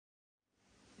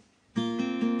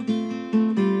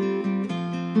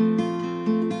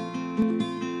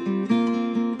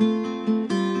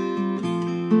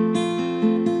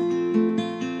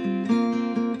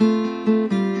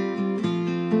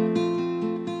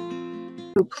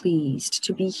pleased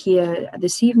to be here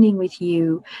this evening with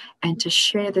you and to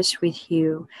share this with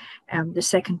you, the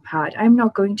second part. I'm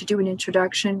not going to do an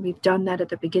introduction. We've done that at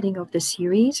the beginning of the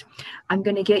series. I'm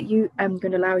going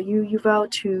to allow you, Yuval,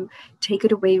 to take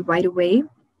it away right away.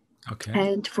 Okay.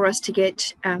 And for us to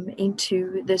get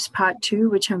into this part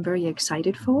 2, which I'm very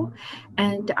excited for.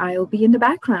 And I'll be in the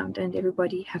background, and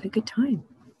everybody have a good time.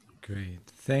 Great.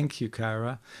 Thank you,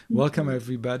 Kyra. Welcome,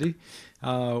 everybody.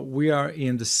 We are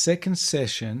in the second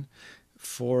session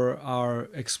for our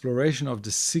exploration of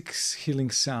the 6 healing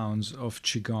sounds of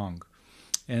Qigong.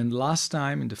 And last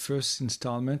time, in the first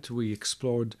installment, we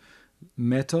explored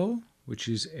metal, which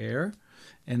is air,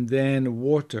 and then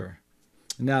water.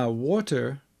 Now,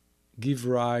 water gives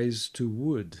rise to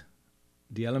wood,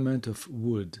 the element of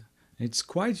wood. It's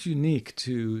quite unique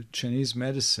to Chinese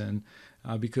medicine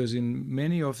because in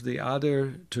many of the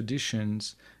other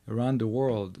traditions around the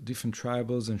world, different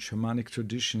tribals and shamanic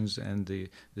traditions, and the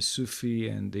Sufi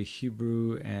and the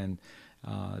Hebrew and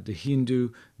the Hindu,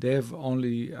 they have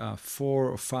only 4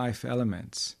 or 5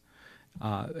 elements,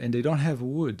 and they don't have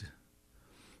wood.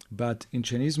 But in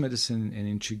Chinese medicine and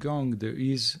in Qigong, there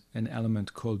is an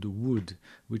element called wood,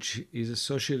 which is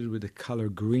associated with the color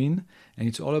green, and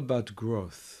it's all about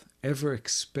growth,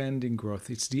 ever-expanding growth.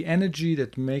 It's the energy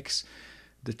that makes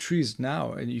the trees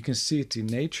now, and you can see it in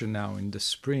nature now in the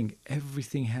spring,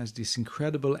 everything has this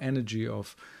incredible energy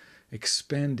of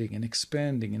expanding and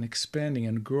expanding and expanding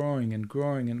and growing and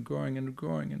growing and growing and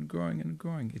growing and growing and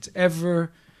growing. It's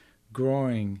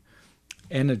ever-growing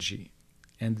energy.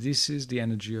 And this is the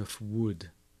energy of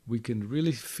wood. We can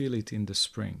really feel it in the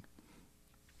spring.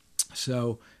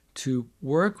 So to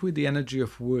work with the energy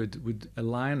of wood would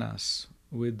align us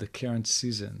with the current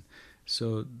season.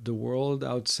 So the world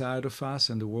outside of us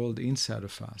and the world inside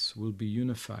of us will be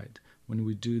unified when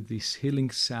we do this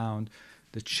healing sound,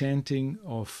 the chanting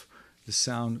of the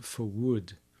sound for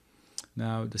wood.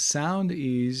 Now the sound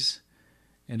is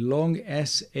a long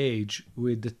SH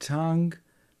with the tongue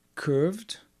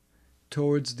curved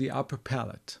towards the upper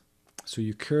palate. So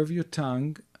you curve your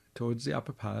tongue towards the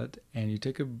upper palate and you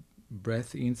take a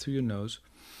breath in through your nose.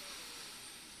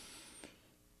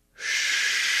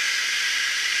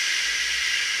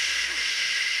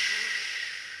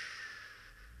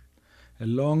 A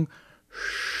long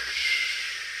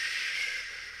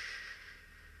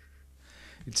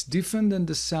It's different than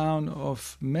the sound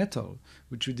of metal,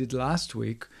 which we did last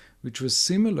week, which was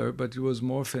similar, but it was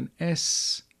more of an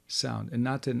S sound and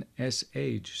not an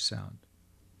SH sound.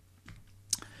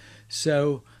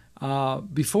 So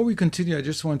before we continue, I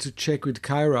just want to check with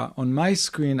Kyra. On my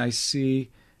screen, I see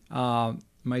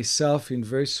myself in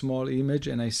very small image,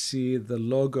 and I see the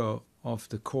logo of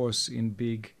the course in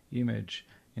big image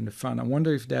in the front. I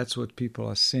wonder if that's what people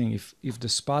are seeing, if the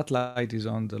spotlight is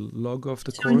on the logo of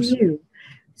the course. On you,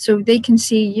 so they can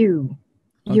see you.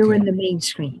 You're Okay. in the main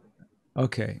screen.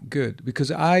 Okay, good. Because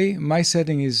my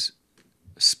setting is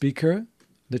speaker.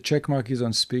 The check mark is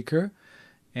on speaker.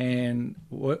 And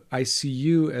what I see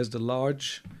you as the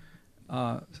large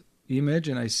image,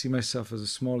 and I see myself as a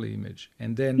small image.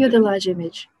 And then You're the large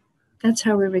image. That's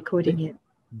how we're recording it.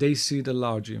 They see the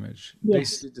large image. Yes. They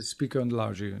see the speaker on the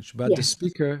large image. But Yes.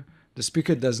 the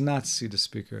speaker does not see the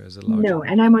speaker as a large No,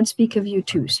 image. and I'm on speaker view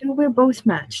too. So we're both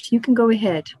matched. You can go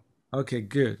ahead. Okay,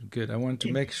 good. I want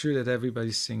to make sure that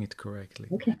everybody's seeing it correctly.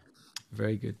 Okay.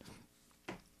 Very good.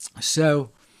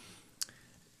 So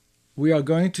we are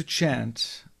going to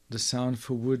chant the sound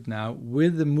for wood now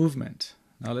with the movement.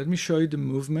 Now let me show you the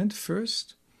movement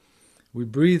first. We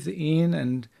breathe in,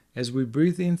 and as we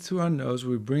breathe in through our nose,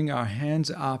 we bring our hands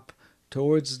up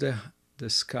towards the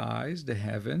skies, the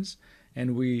heavens,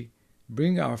 and we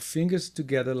bring our fingers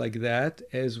together like that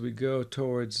as we go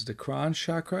towards the crown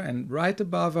chakra, and right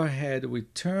above our head we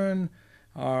turn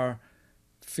our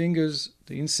fingers,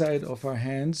 the inside of our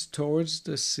hands, towards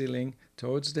the ceiling,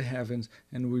 towards the heavens,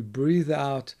 and we breathe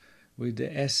out with the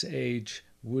SH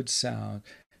wood sound.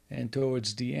 And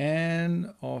towards the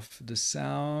end of the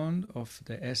sound of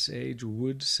the SH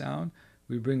wood sound,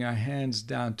 we bring our hands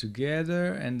down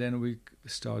together, and then we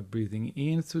start breathing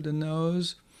in through the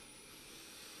nose.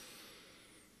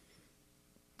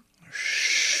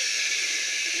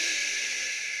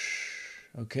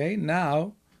 Okay,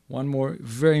 now one more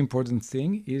very important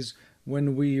thing is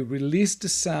when we release the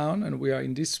sound and we are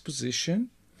in this position,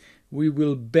 we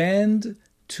will bend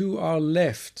to our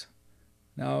left.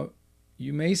 Now,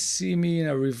 you may see me in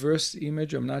a reversed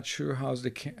image. I'm not sure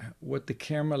what the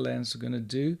camera lens is going to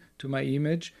do to my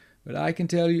image, but I can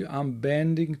tell you I'm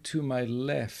bending to my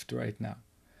left right now.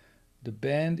 The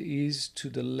bend is to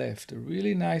the left, a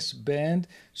really nice bend.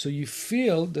 So you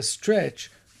feel the stretch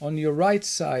on your right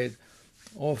side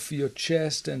of your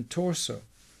chest and torso.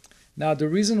 Now, the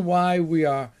reason why we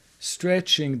are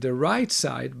stretching the right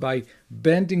side by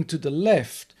bending to the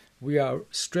left, we are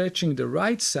stretching the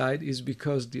right side is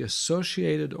because the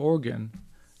associated organ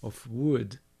of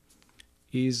wood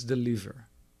is the liver.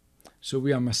 So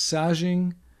we are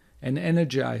massaging and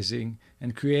energizing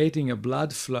and creating a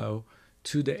blood flow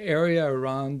to the area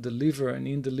around the liver and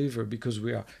in the liver, because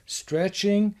we are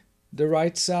stretching the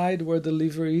right side where the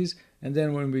liver is, and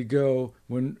then when we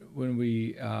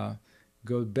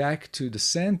go back to the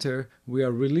center, we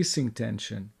are releasing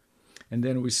tension, and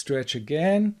then we stretch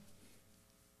again,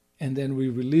 and then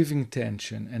we're relieving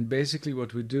tension. And basically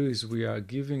what we do is we are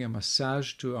giving a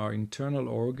massage to our internal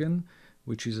organ,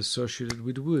 which is associated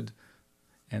with wood,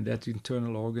 and that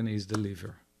internal organ is the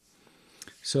liver.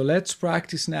 So let's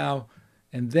practice now,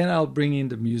 and then I'll bring in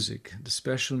the music, the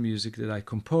special music that I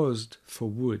composed for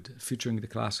wood, featuring the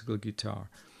classical guitar.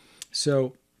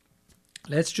 So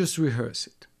let's just rehearse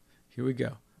it. Here we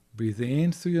go. Breathe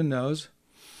in through your nose.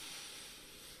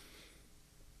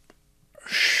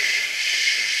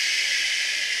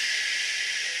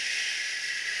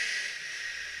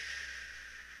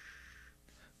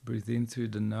 Breathe in through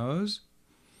the nose.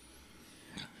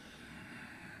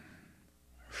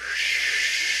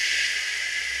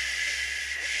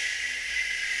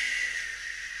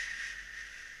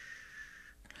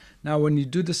 Now, when you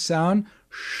do the sound,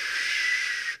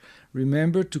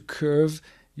 remember to curve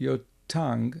your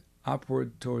tongue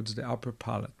upward towards the upper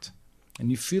palate. And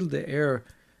you feel the air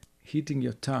hitting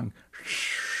your tongue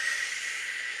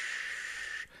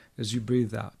as you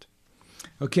breathe out.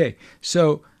 Okay,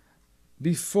 so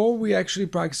before we actually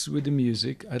practice with the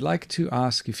music, I'd like to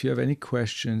ask if you have any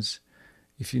questions,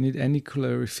 if you need any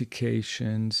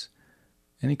clarifications,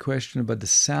 any question about the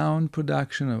sound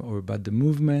production or about the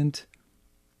movement.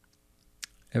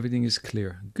 Everything is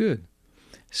clear. Good.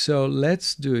 So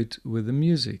let's do it with the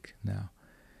music now.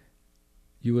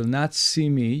 You will not see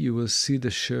me. You will see the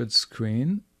shared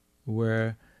screen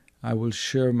where I will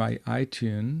share my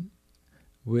iTunes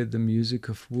with the music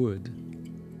of wood.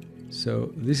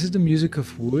 So this is the music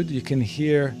of wood. You can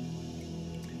hear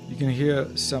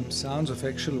some sounds of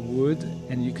actual wood,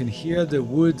 and you can hear the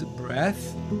wood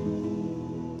breath,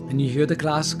 and you hear the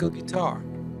classical guitar.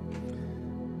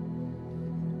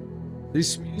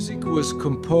 This music was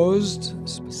composed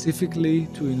specifically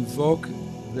to invoke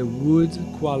the wood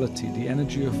quality, the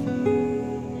energy of wood.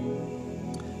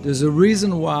 There's a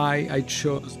reason why I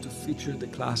chose to feature the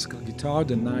classical guitar,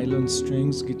 the nylon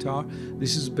strings guitar.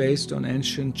 This is based on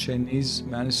ancient Chinese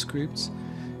manuscripts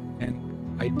and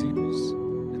ideas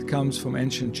that comes from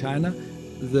ancient China.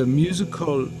 The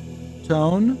musical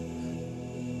tone,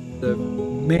 the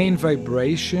main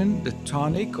vibration, the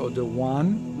tonic or the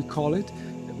one, we call it,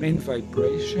 main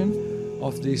vibration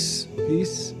of this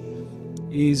piece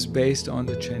is based on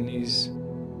the Chinese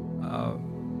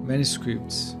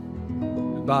manuscripts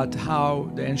about how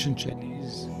the ancient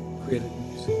Chinese created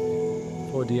music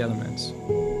for the elements.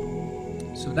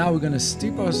 So now we're going to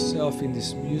steep ourselves in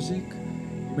this music.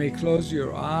 You may close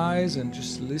your eyes and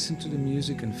just listen to the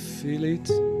music and feel it.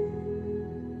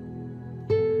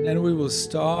 And then we will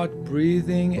start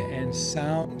breathing and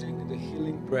sounding the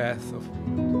healing breath of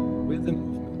with the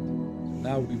movement.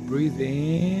 Now we breathe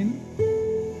in.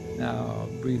 Now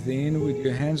breathe in with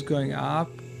your hands going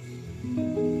up.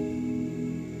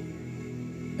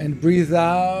 And breathe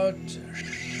out.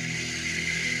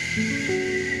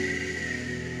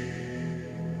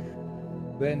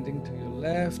 Bending to your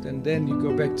left, and then you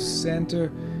go back to center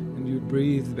and you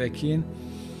breathe back in.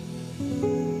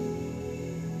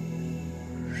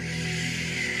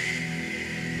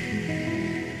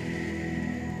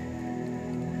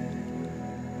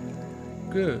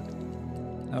 Good.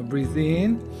 Now breathe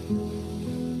in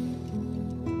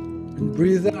and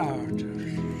breathe out.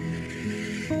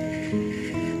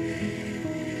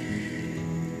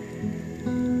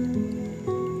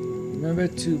 Remember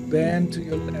to bend to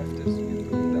your left as you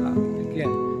breathe out.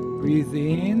 Again, breathe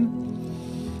in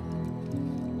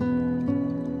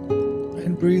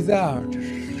and breathe out.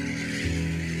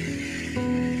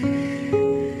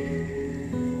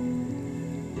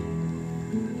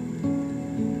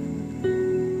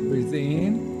 Breathe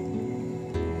in.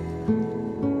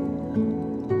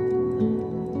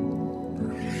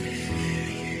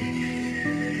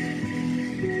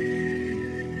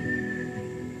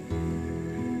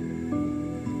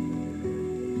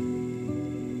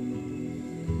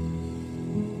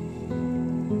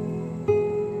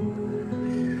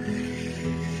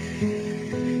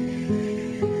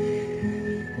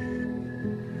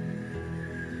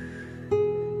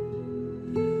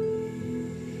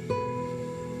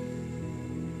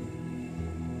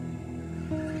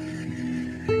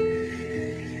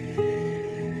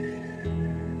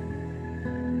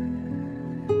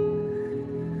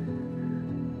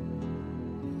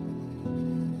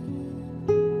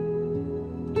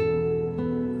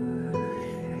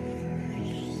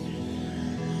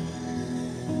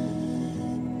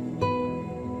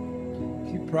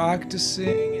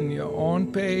 practicing in your own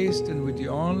pace and with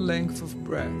your own length of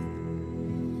breath.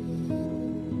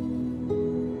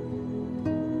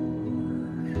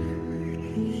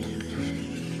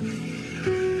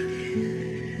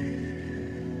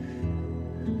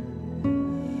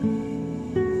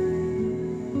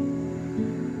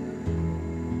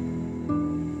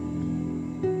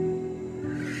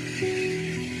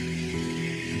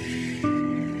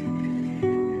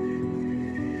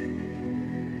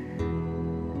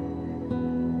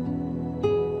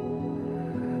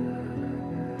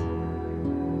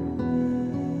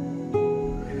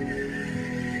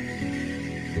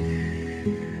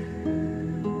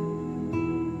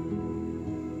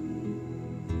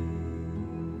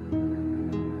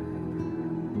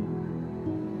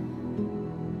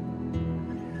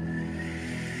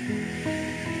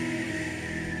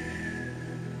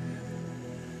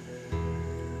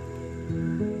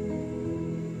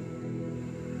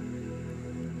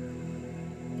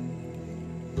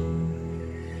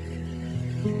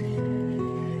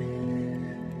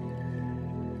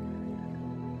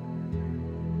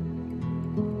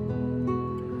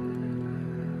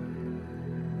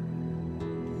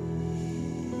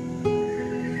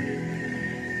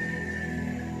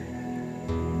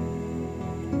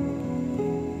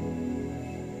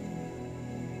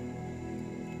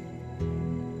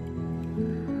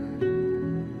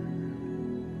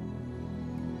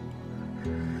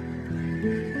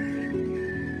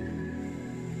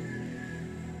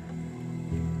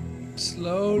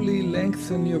 Slowly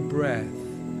lengthen your breath,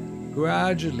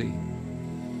 gradually.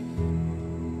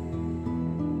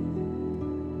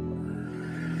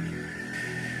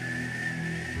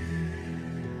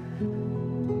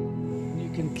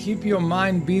 You can keep your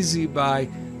mind busy by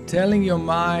telling your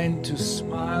mind to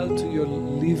smile to your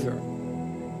liver.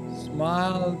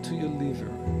 Smile to your liver.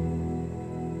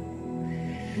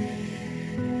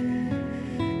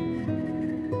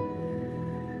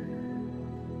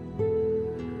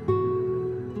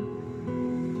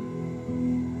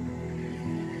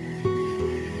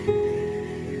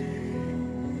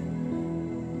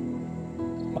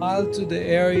 Smile to the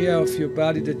area of your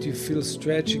body that you feel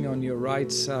stretching on your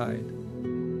right side.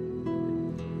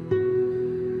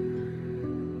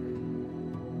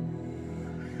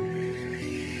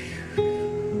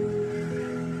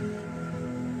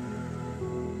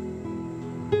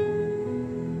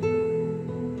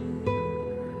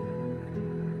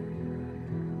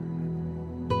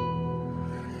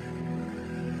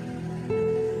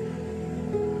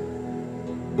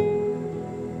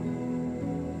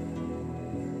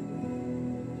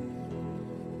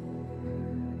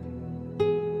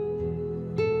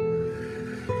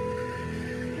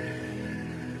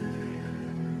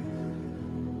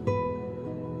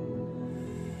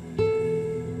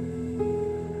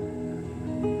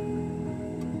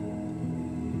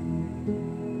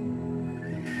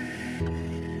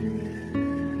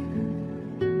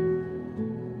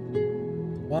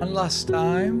 One last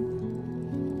time.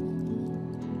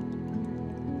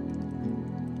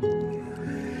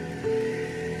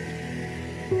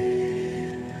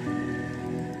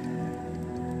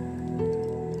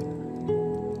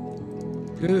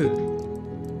 Good.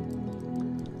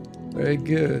 Very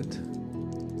good.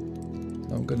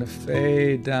 I'm going to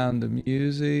fade down the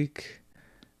music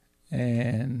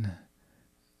and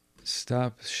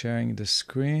stop sharing the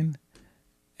screen,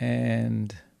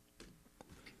 and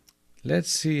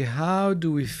let's see, how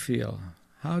do we feel?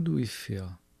 How do we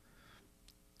feel?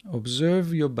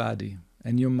 Observe your body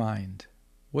and your mind.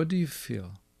 What do you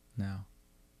feel now?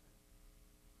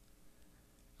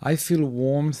 I feel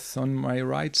warmth on my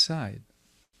right side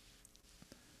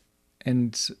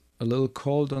and a little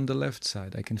cold on the left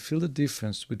side. I can feel the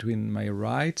difference between my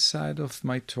right side of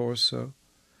my torso,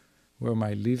 where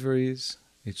my liver is.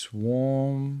 It's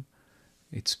warm,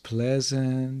 it's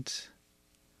pleasant.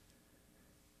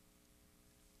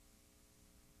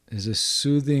 There's a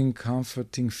soothing,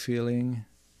 comforting feeling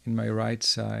in my right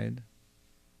side.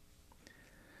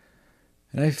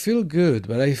 And I feel good,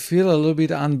 but I feel a little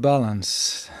bit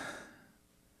unbalanced.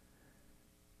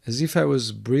 As if I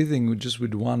was breathing just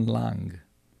with one lung.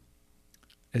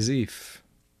 As if.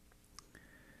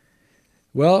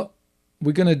 Well,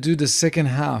 we're going to do the second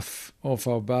half of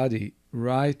our body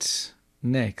right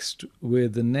next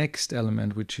with the next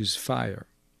element, which is fire,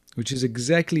 which is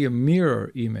exactly a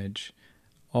mirror image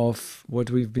of what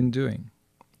we've been doing.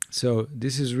 So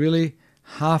this is really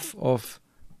half of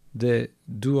the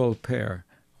dual pair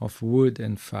of wood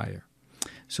and fire.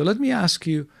 So let me ask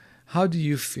you, how do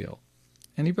you feel?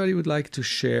 Anybody would like to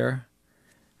share?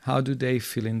 How do they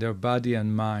feel in their body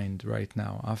and mind right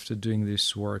now after doing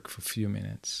this work for a few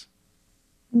minutes?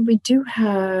 We do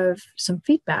have some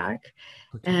feedback,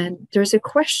 and there's a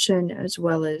question as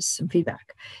well as some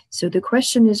feedback. So the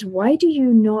question is, why do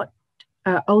you not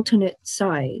alternate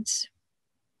sides?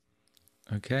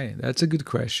 Okay, that's a good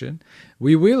question.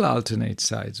 We will alternate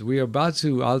sides. We are about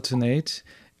to alternate,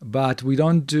 but we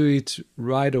don't do it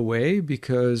right away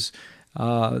because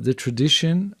the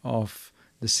tradition of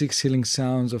the 6 healing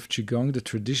sounds of Qigong, the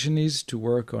tradition is to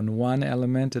work on one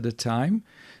element at a time,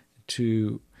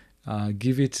 to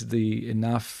give it the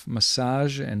enough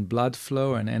massage and blood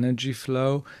flow and energy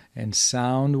flow and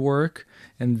sound work,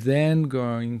 and then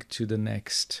going to the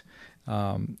next.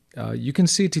 You can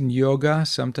see it in yoga.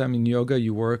 Sometimes in yoga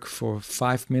you work for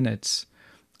 5 minutes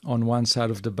on one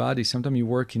side of the body. Sometimes you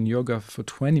work in yoga for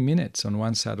 20 minutes on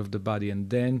one side of the body,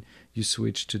 and then you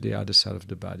switch to the other side of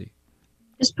the body.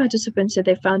 This participant said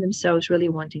they found themselves really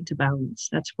wanting to balance.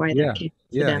 That's why that came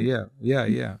to them.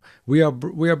 Yeah. We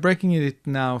are breaking it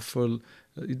now for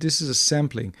this is a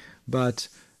sampling, but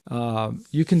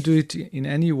you can do it in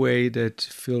any way that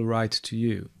feel right to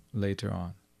you later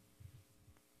on.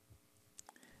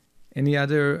 Any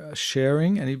other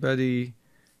sharing? Anybody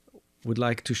would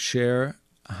like to share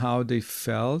how they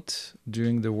felt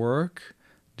during the work,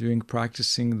 during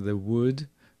practicing the wood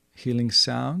healing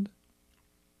sound?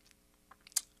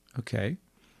 Okay.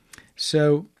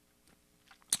 So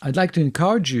I'd like to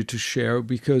encourage you to share,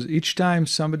 because each time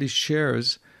somebody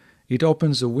shares, it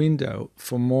opens a window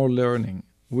for more learning.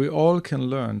 We all can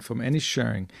learn from any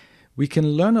sharing. We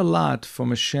can learn a lot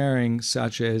from a sharing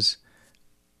such as,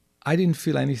 I didn't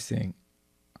feel anything,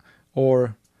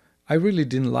 or I really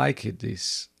didn't like it,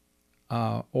 this,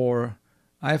 or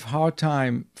I have a hard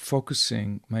time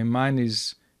focusing. My mind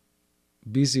is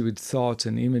busy with thoughts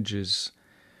and images.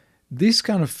 This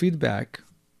kind of feedback,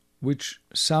 which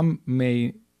some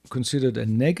may consider a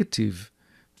negative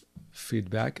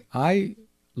feedback, I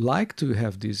like to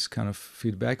have these kind of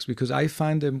feedbacks because I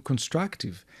find them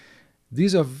constructive.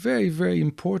 These are very, very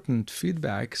important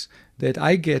feedbacks that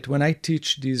I get when I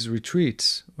teach these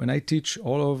retreats, when I teach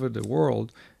all over the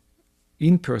world,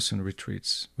 in-person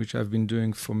retreats, which I've been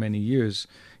doing for many years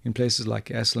in places like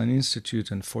Esalen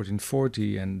Institute and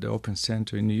 1440 and the Open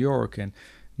Center in New York and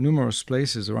numerous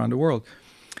places around the world.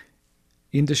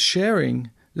 In the sharing,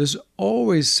 there's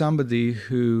always somebody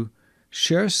who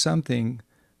shares something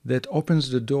that opens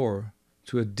the door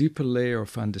to a deeper layer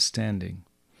of understanding.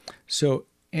 So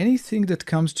anything that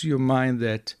comes to your mind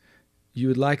that you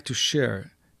would like to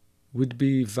share would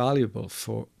be valuable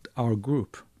for our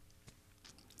group.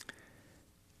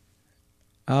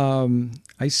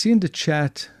 I see in the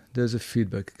chat there's a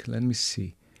feedback. Let me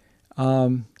see.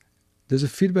 There's a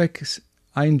feedback.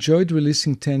 I enjoyed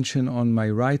releasing tension on my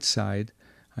right side.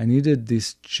 I needed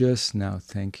this just now.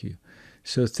 Thank you.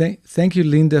 So thank you,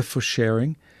 Linda, for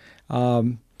sharing.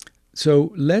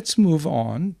 So let's move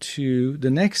on to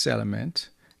the next element.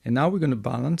 And now we're going to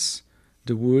balance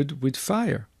the wood with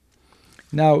fire.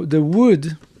 Now, the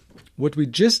wood, what we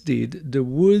just did, the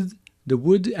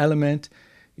wood element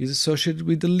is associated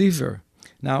with the liver.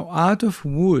 Now, out of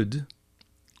wood,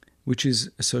 which is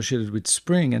associated with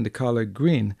spring and the color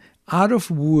green, out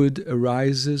of wood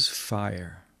arises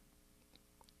fire.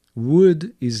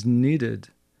 Wood is needed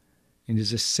and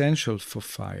is essential for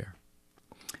fire.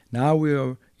 Now we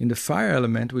are in the fire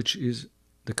element, which is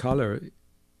the color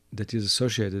that is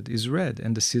associated is red,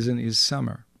 and the season is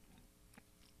summer.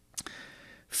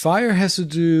 Fire has to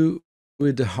do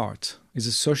with the heart, is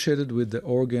associated with the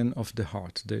organ of the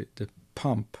heart, the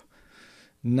pump,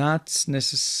 not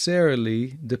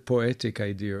necessarily the poetic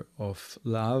idea of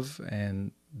love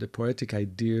and the poetic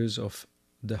ideas of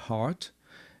the heart,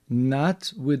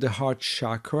 not with the heart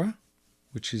chakra,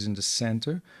 which is in the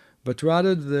center, but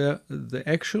rather the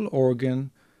actual organ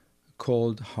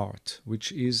called heart,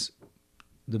 which is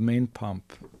the main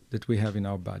pump that we have in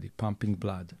our body, pumping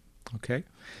blood. Okay,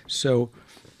 so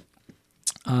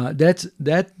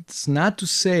that's not to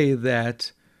say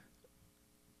that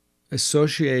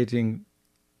associating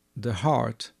the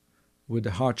heart with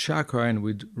the heart chakra and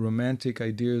with romantic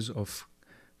ideas of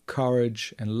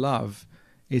courage and love,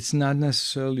 it's not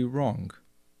necessarily wrong,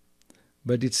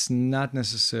 but it's not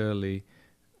necessarily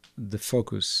the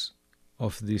focus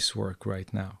of this work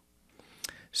right now.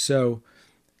 So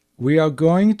we are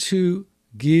going to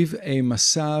give a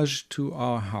massage to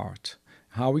our heart.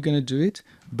 How are we going to do it?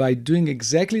 By doing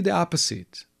exactly the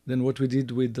opposite than what we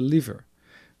did with the liver.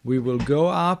 We will go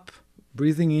up,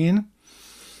 breathing in,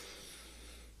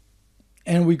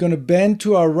 and we're going to bend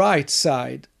to our right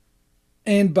side.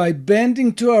 And by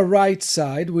bending to our right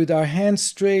side with our hands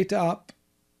straight up,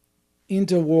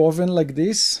 interwoven like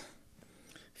this,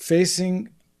 facing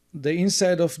the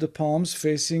inside of the palms,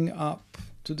 facing up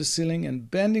to the ceiling and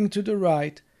bending to the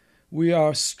right. We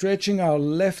are stretching our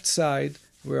left side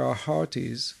where our heart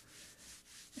is.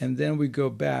 And then we go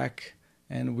back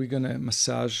and we're going to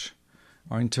massage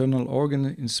our internal organ,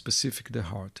 in specific the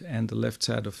heart and the left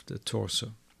side of the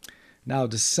torso. Now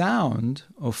the sound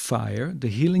of fire, the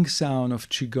healing sound of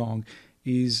Qigong,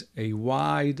 is a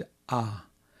wide ah.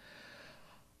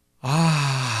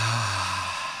 Ah.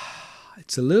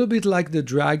 It's a little bit like the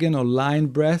dragon or lion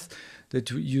breath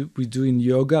that we do in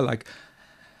yoga, like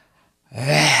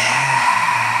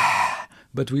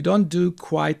but we don't do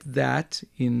quite that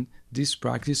in this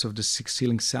practice of the 6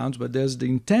 healing sounds, but there's the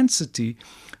intensity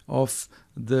of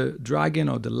the dragon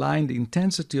or the lion, the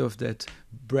intensity of that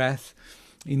breath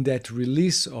in that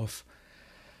release of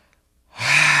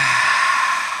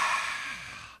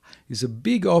is a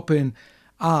big open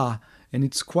ah, and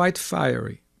it's quite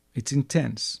fiery. It's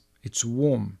intense. It's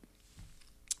warm.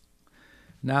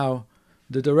 Now,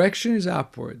 the direction is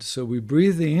upward, so we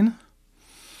breathe in.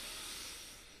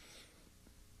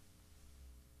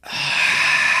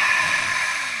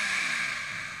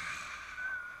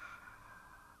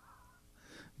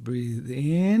 Breathe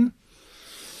in.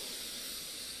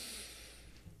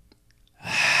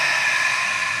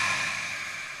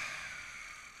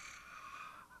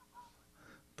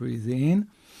 Breathe in.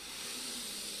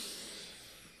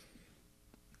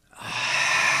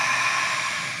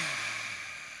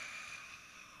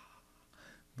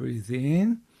 Breathe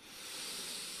in.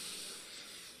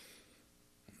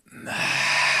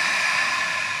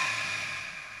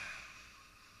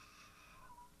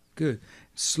 Good.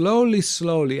 Slowly,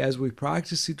 slowly, as we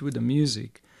practice it with the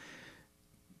music,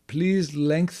 please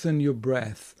lengthen your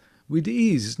breath with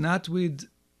ease, not with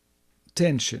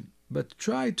tension, but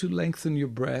try to lengthen your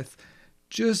breath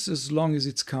just as long as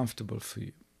it's comfortable for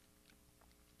you.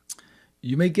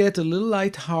 You may get a little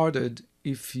lighthearted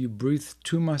if you breathe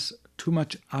too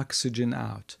much oxygen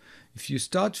out. If you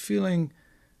start feeling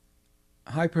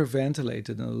hyperventilated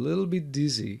and a little bit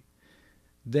dizzy,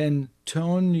 then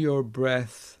tone your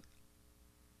breath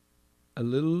a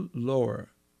little lower.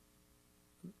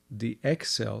 The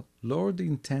exhale, lower the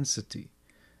intensity.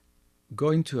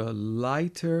 Go into a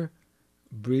lighter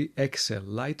exhale,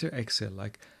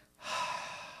 like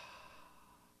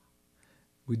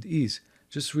with ease.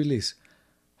 Just release.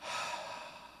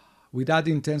 Without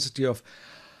the intensity of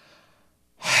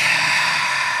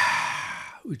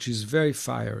which is very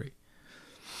fiery.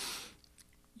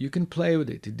 You can play with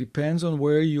it. It depends on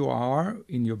where you are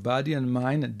in your body and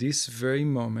mind at this very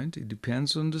moment. It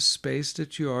depends on the space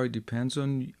that you are. It depends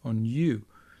on you.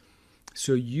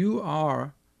 So you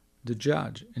are the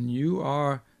judge, and you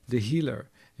are the healer,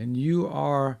 and you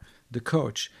are the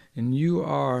coach, and you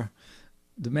are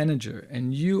the manager,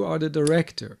 and you are the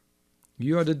director.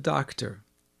 You are the doctor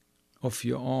of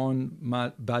your own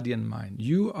body and mind.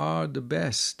 You are the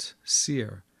best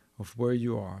seer of where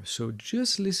you are. So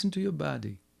just listen to your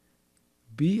body.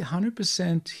 Be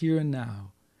 100% here and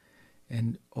now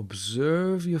and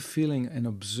observe your feeling and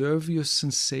observe your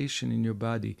sensation in your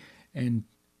body and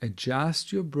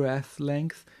adjust your breath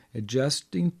length,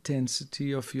 adjust the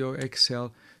intensity of your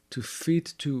exhale to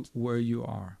fit to where you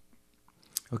are.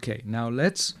 Okay, now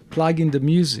let's plug in the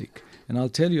music and I'll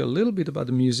tell you a little bit about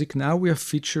the music. Now we are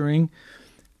featuring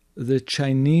the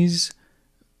Chinese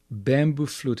bamboo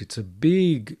flute. It's a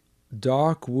big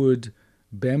dark wood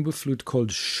bamboo flute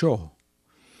called sho.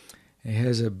 It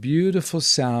has a beautiful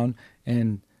sound,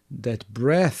 and that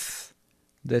breath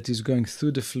that is going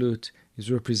through the flute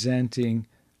is representing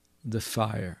the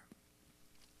fire.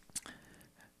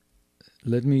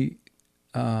 Let me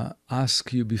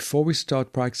ask you, before we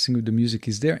start practicing with the music,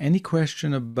 is there any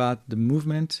question about the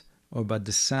movement or about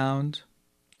the sound?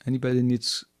 Anybody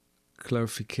needs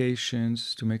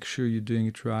clarifications to make sure you're doing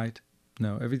it right?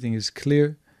 No, everything is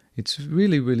clear. It's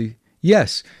really, really...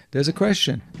 Yes, there's a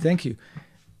question. Thank you.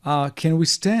 Can we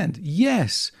stand?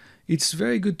 Yes, it's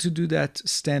very good to do that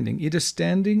standing, either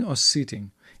standing or sitting.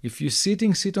 If you're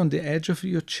sitting, sit on the edge of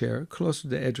your chair, close to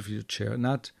the edge of your chair,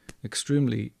 not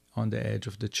extremely on the edge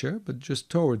of the chair, but just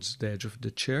towards the edge of the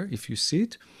chair. If you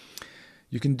sit,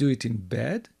 you can do it in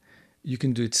bed, you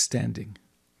can do it standing.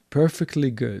 Perfectly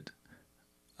good.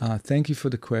 Thank you for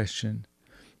the question.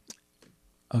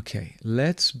 Okay,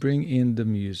 let's bring in the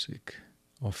music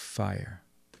of fire.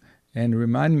 And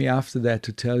remind me after that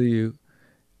to tell you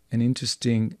an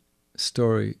interesting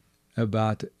story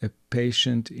about a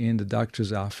patient in the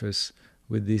doctor's office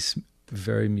with this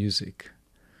very music.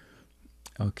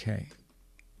 Okay,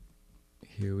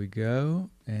 here we go,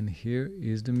 and here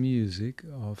is the music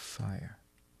of fire.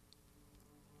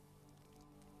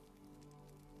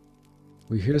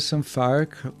 We hear some fire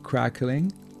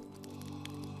crackling.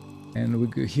 And we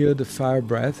could hear the fire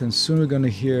breath, and soon we're going to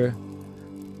hear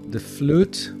the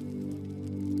flute.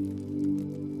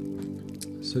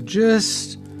 So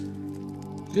just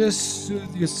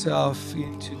soothe yourself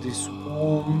into this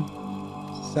warm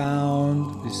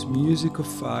sound, this music of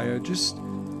fire. Just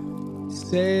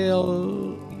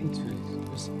sail into it.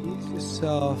 Just ease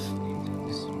yourself into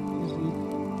this music.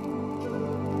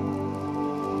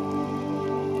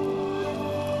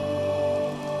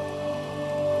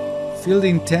 Feel the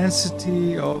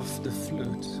intensity of the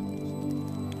flute.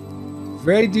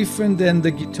 Very different than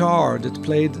the guitar that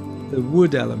played the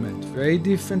wood element. Very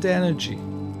different energy.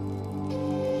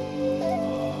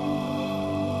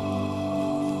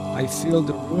 I feel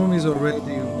the room is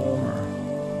already warmer.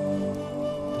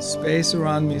 The space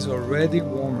around me is already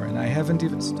warmer, and I haven't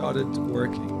even started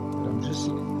working, but I'm just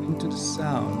listening to the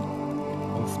sound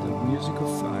of the music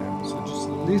of fire. So just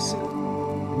listen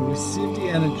and receive the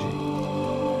energy.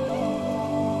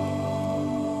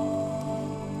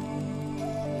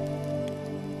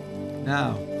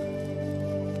 Now,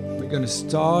 we're going to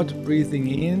start breathing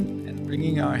in and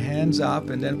bringing our hands up,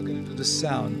 and then we're going to do the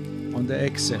sound on the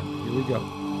exhale. Here we go.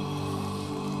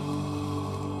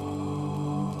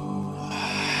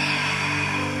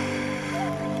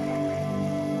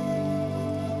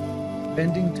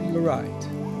 Bending to your right.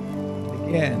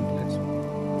 Again, let's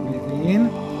breathe in.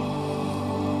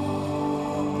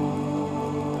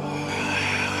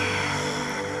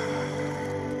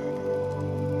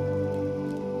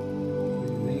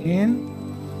 Breathe in.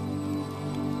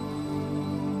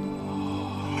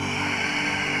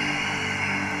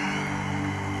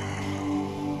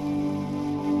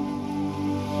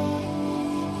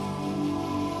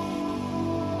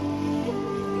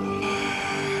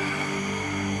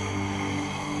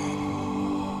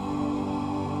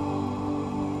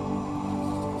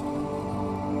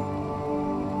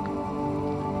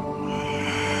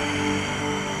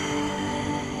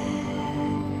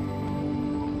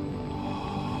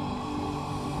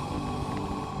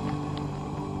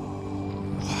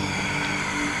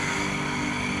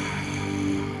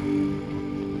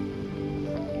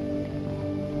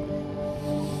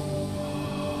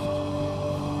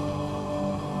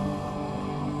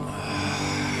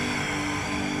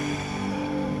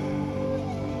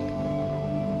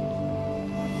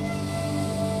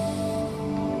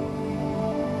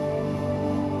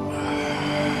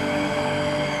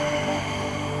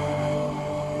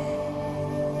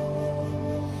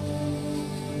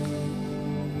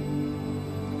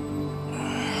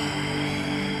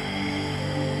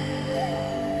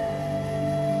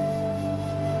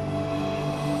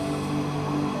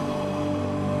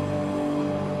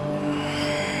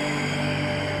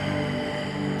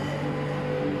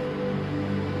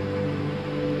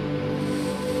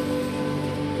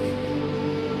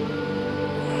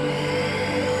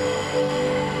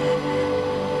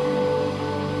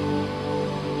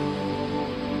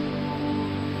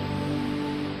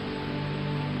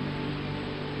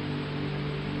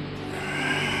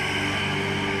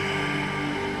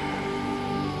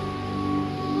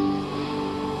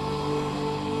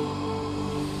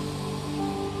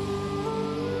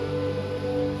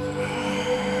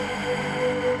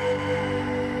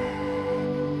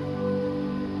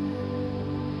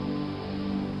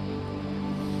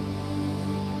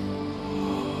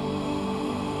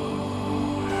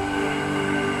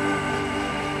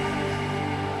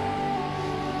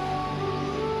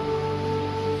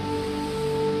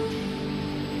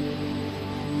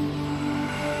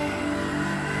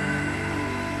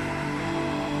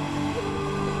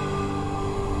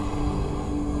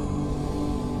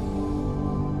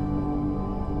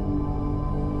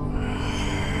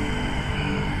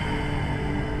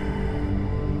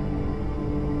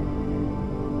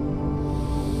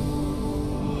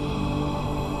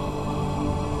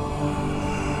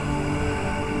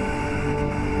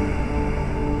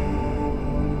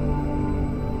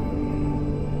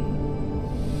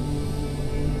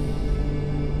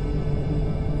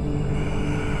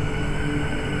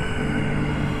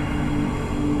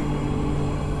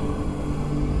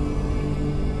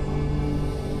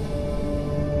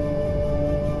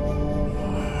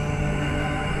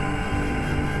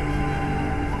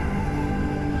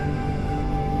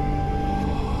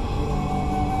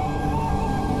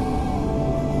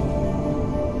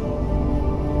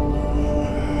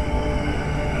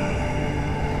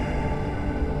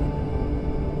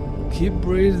 Keep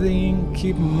breathing,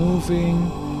 keep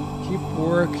moving, keep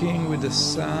working with the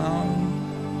sound.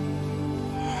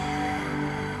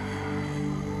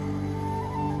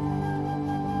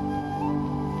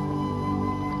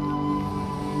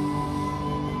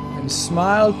 And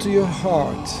smile to your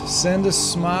heart. Send a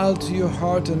smile to your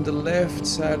heart on the left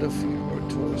side of your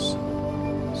torso.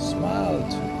 Smile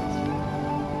to it.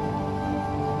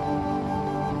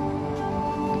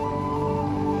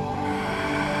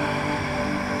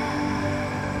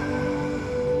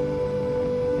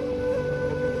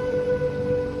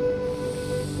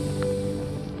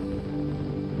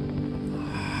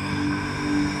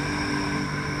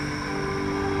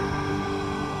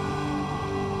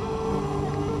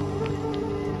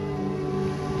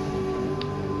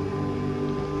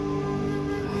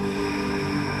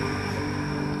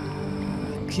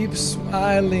 Keep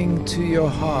smiling to your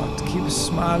heart. Keep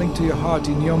smiling to your heart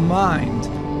in your mind.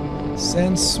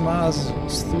 Send smiles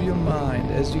through your mind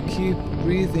as you keep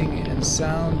breathing and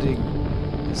sounding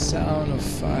the sound of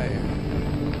fire.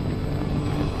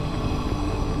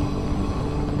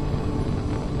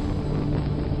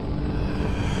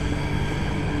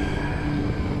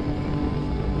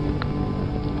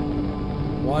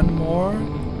 One more.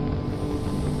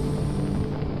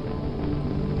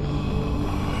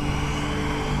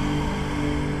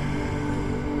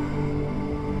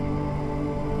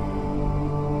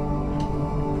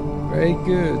 Very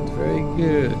good, very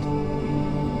good.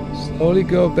 Slowly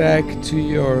go back to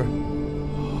your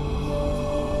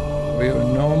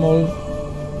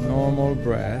normal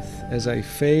breath as I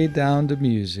fade down the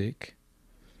music,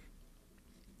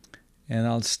 and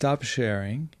I'll stop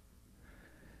sharing.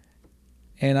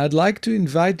 And I'd like to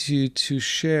invite you to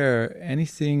share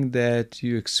anything that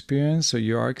you experience or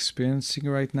you are experiencing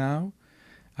right now.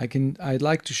 I'd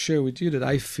like to share with you that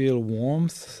I feel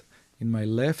warmth in my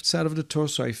left side of the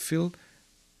torso. I feel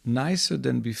nicer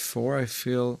than before. I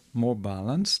feel more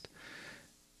balanced.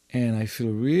 And I feel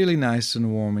really nice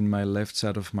and warm in my left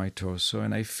side of my torso.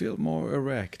 And I feel more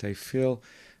erect. I feel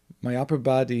my upper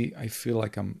body,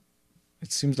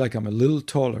 it seems like I'm a little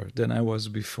taller than I was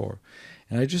before.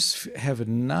 And I just have a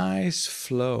nice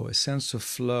flow, a sense of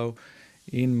flow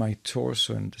in my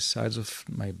torso and the sides of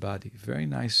my body. Very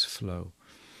nice flow.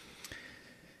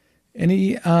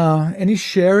 Any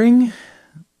sharing?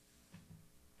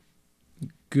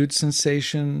 Good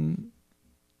sensation,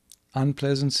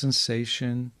 unpleasant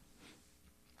sensation,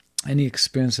 any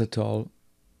experience at all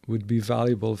would be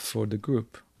valuable for the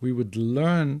group. We would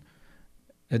learn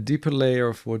a deeper layer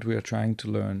of what we are trying to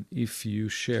learn if you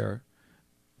share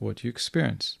what you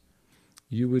experience.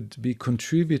 You would be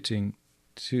contributing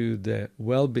to the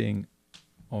well-being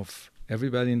of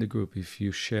everybody in the group if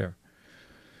you share.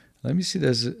 Let me see,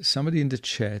 there's somebody in the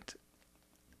chat.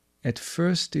 At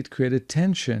first it created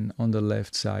tension on the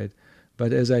left side,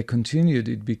 but as I continued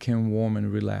it became warm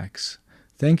and relaxed.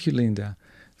 Thank you, Linda,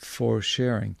 for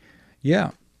sharing.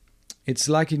 Yeah, it's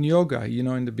like in yoga,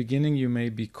 in the beginning you may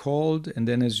be cold, and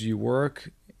then as you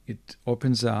work it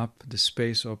opens up, the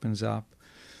space opens up,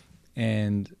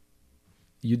 and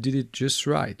you did it just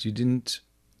right. You didn't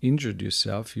injure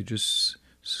yourself, you just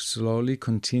slowly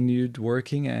continued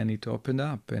working and it opened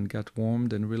up and got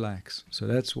warmed and relaxed. So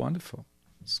that's wonderful.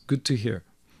 It's good to hear.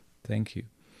 Thank you.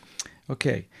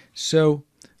 Okay, so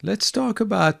let's talk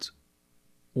about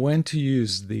when to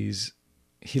use these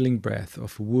healing breath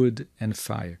of wood and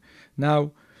fire.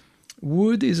 Now,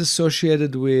 wood is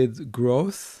associated with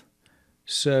growth.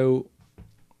 So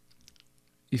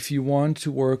if you want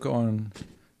to work on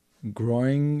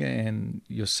growing and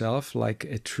yourself like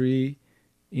a tree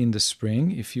in the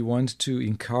spring, if you want to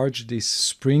encourage this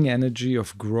spring energy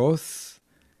of growth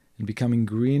and becoming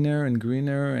greener and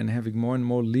greener and having more and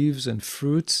more leaves and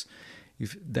fruits,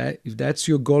 if that's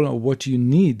your goal or what you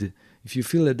need, if you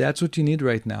feel that that's what you need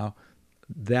right now,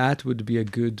 that would be a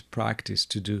good practice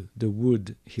to do, the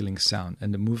wood healing sound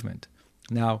and the movement.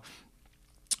 Now,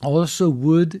 also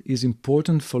wood is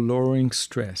important for lowering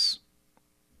stress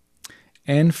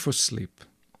and for sleep.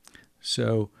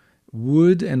 So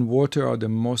wood and water are the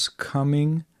most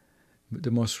calming, the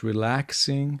most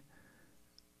relaxing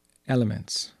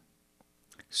elements.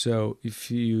 So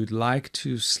if you'd like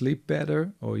to sleep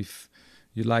better, or if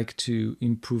you like to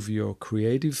improve your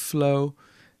creative flow,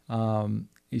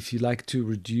 if you like to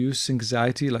reduce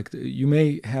anxiety, you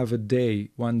may have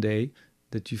one day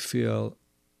that you feel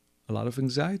a lot of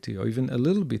anxiety, or even a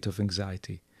little bit of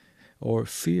anxiety, or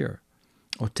fear,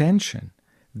 or tension.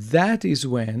 That is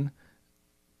when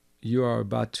you are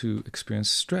about to experience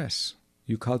stress.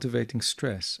 You're cultivating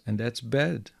stress, and that's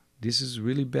bad. This is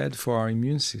really bad for our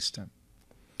immune system.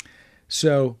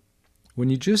 So when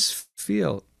you just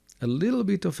feel a little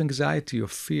bit of anxiety or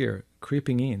fear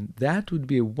creeping in, that would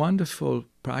be a wonderful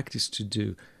practice to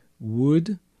do.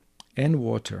 Wood and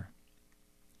water.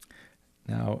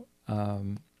 Now,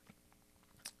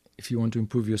 if you want to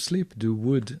improve your sleep, do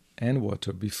wood and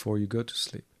water before you go to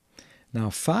sleep. Now,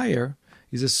 fire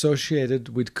is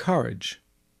associated with courage.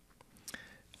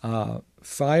 The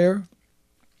fire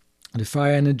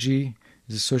energy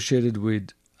is associated with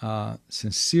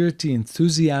sincerity,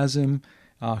 enthusiasm,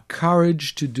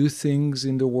 courage to do things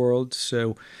in the world.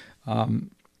 So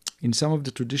in some of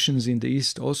the traditions in the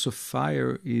East, also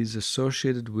fire is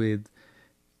associated with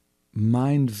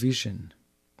mind vision,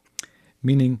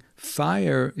 meaning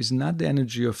fire is not the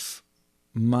energy of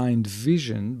mind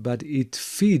vision, but it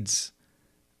feeds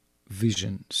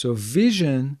vision. So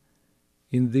vision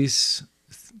in this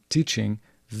teaching,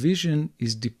 vision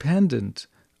is dependent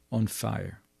on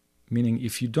fire. Meaning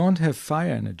if you don't have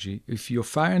fire energy, if your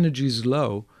fire energy is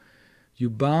low, you're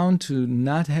bound to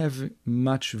not have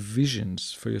much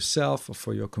visions for yourself or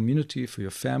for your community, for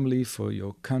your family, for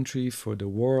your country, for the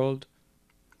world.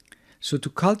 So to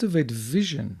cultivate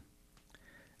vision,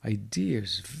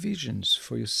 ideas, visions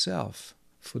for yourself,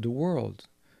 for the world,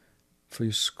 for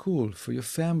your school, for your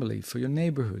family, for your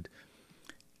neighborhood,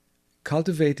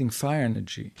 cultivating fire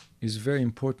energy is very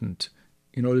important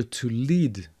in order to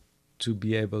lead, to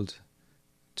be able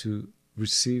to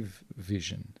receive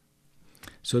vision.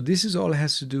 So this is all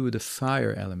has to do with the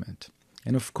fire element.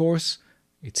 And of course,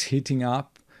 it's heating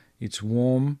up, it's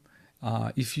warm.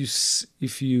 If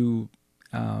you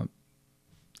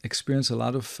experience a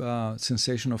lot of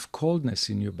sensation of coldness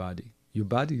in your body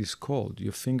is cold,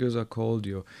 your fingers are cold,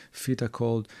 your feet are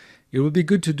cold, it will be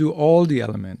good to do all the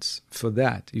elements for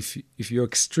that. If your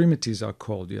extremities are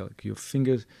cold, like your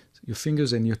fingers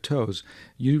and your toes,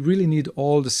 you really need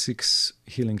all the 6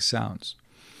 healing sounds.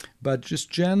 But just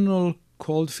general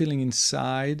cold feeling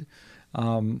inside,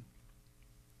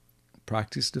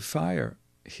 practice the fire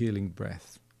healing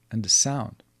breath and the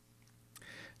sound.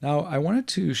 Now, I wanted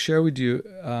to share with you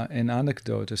an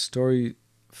anecdote, a story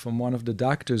from one of the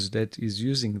doctors that is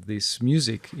using this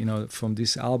music, from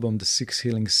this album, The 6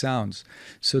 Healing Sounds.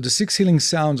 So the 6 Healing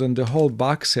Sounds on the whole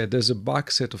box set, there's a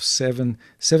box set of seven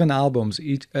albums,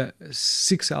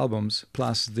 6 albums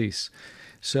plus this.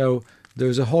 So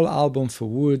there's a whole album for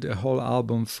wood, a whole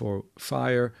album for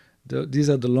fire. These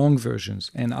are the long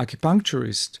versions. And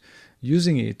acupuncturists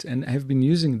using it and have been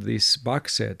using this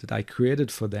box set that I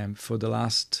created for them for the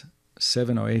last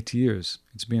 7 or 8 years.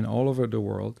 It's been all over the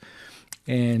world.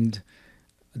 And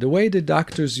the way the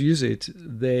doctors use it,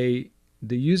 they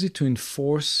use it to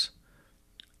invoke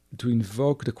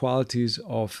the qualities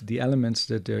of the elements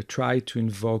that they try to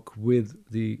invoke with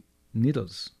the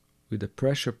needles, with the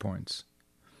pressure points.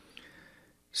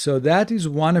 So that is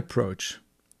one approach,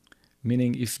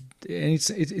 meaning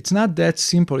it's not that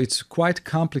simple. It's quite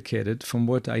complicated from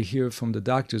what I hear from the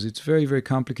doctors. It's very, very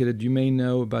complicated. You may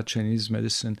know about Chinese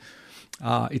medicine.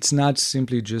 It's not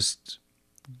simply just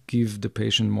give the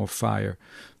patient more fire.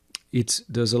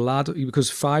 There's a lot because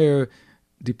fire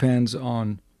depends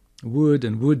on wood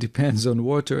and wood depends on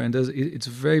water, and it's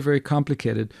very, very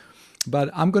complicated. But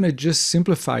I'm going to just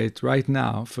simplify it right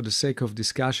now for the sake of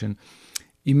discussion.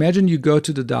 Imagine you go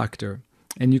to the doctor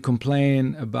and you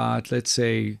complain about, let's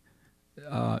say,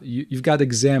 you've got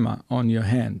eczema on your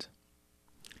hand.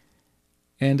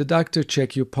 And the doctor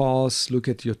check your pulse, look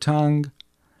at your tongue,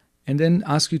 and then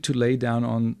ask you to lay down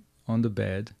on the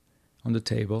bed, on the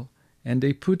table, and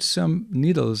they put some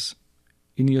needles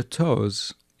in your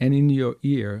toes and in your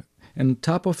ear and on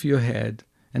top of your head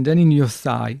and then in your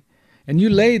thigh, and you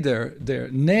lay there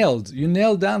nailed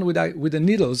down with the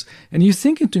needles, and you're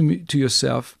thinking to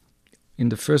yourself, in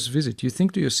the first visit, you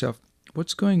think to yourself,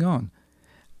 what's going on?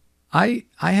 I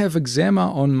have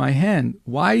eczema on my hand.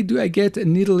 Why do I get a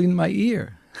needle in my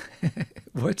ear?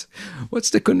 What's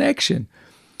the connection?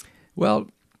 Well,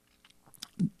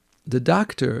 the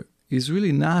doctor is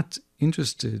really not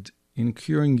interested in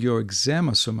curing your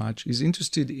eczema so much. He's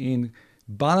interested in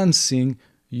balancing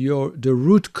the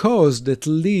root cause that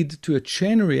lead to a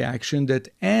chain reaction that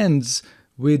ends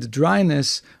with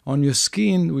dryness on your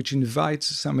skin, which invites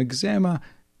some eczema,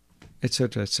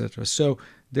 etc., etc. So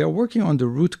they're working on the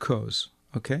root cause,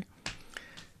 okay?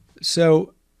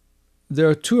 So there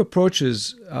are 2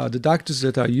 approaches. The doctors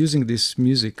that are using this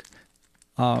music,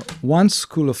 one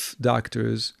school of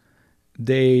doctors,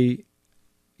 they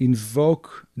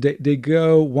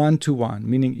go one-to-one,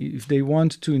 meaning if they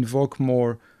want to invoke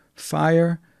more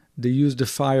fire, they use the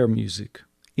fire music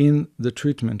in the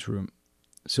treatment room.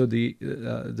 So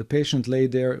the patient lay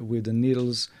there with the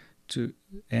needles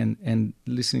and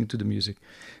listening to the music.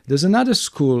 There's another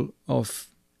school of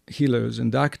healers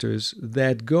and doctors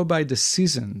that go by the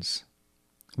seasons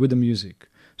with the music.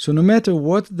 So no matter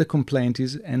what the complaint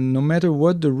is and no matter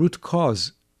what the root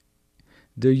cause,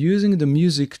 they're using the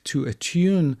music to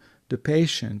attune the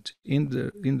patient in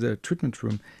the treatment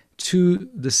room to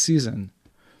the season.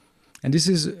 And this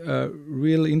is a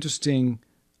real interesting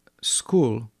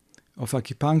school of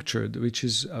acupuncture, which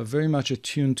is very much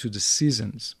attuned to the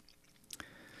seasons.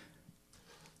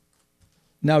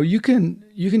 Now you can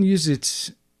use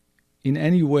it in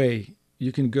any way.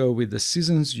 You can go with the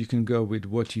seasons, you can go with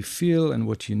what you feel and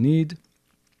what you need.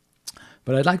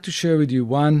 But I'd like to share with you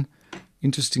one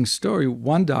interesting story.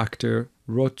 One doctor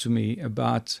wrote to me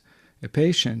about a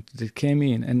patient that came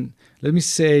in. And let me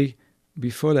say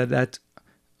before that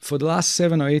for the last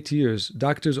 7 or 8 years,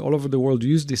 doctors all over the world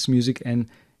use this music,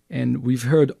 and we've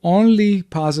heard only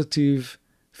positive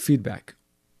feedback.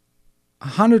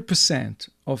 100%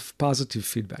 of positive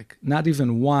feedback, not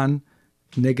even one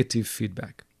negative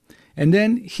feedback. And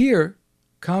then here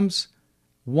comes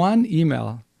one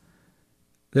email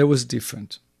that was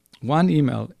different. One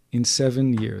email in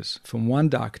 7 years from one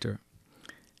doctor.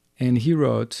 And he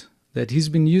wrote that he's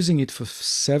been using it for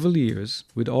several years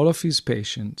with all of his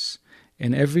patients,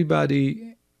 and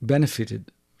everybody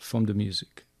benefited from the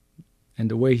music and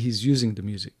the way he's using the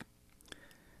music.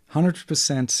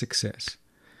 100% success.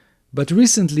 But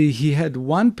recently he had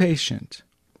one patient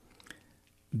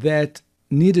that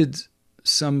needed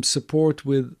some support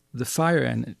with the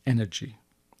fire energy,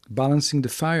 balancing the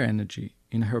fire energy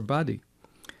in her body.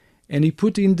 And he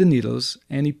put in the needles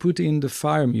and he put in the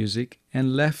fire music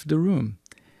and left the room.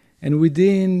 And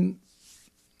within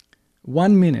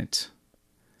 1 minute,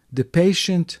 the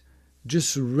patient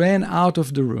just ran out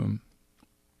of the room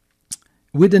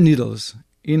with the needles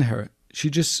in her.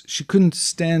 She couldn't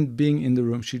stand being in the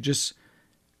room. She just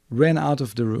ran out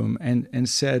of the room and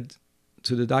said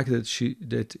to the doctor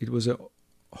that it was a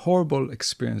horrible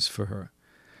experience for her,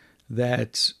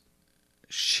 that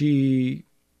she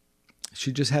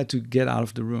just had to get out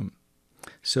of the room.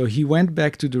 So he went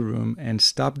back to the room and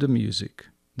stopped the music,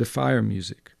 the fire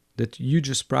music that you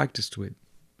just practiced with,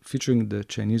 featuring the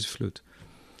Chinese flute.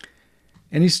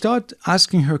 And he started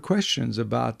asking her questions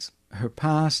about her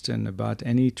past and about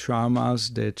any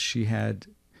traumas that she had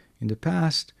in the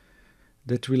past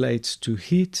that relates to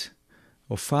heat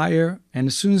or fire. And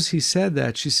as soon as he said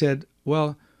that, she said,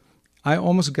 well, I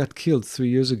almost got killed 3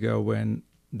 years ago when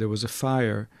there was a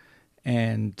fire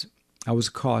and I was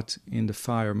caught in the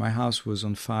fire. My house was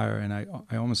on fire and I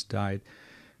almost died,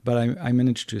 but I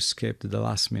managed to escape at the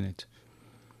last minute.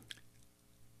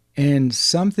 And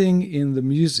something in the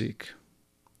music,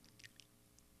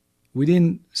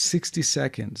 within 60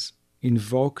 seconds,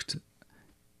 invoked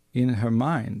in her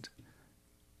mind.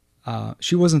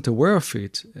 She wasn't aware of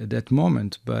it at that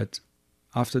moment, but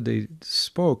after they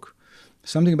spoke,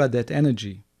 something about that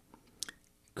energy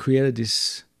created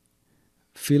this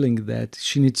feeling that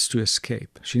she needs to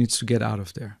escape. She needs to get out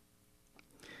of there.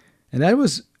 And that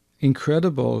was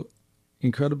incredible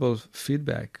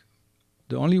feedback.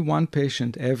 The only one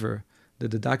patient ever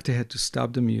that the doctor had to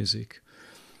stop the music.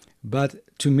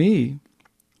 But to me,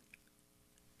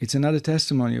 it's another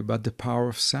testimony about the power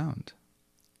of sound.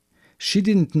 She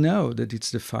didn't know that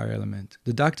it's the fire element.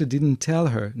 The doctor didn't tell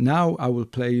her, now I will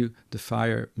play you the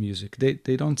fire music.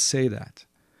 They don't say that.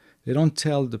 They don't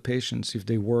tell the patients if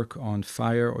they work on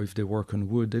fire or if they work on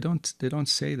wood. They don't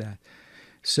say that.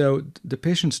 So the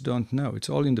patients don't know. It's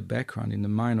all in the background, in the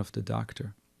mind of the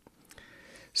doctor.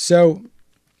 So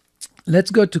let's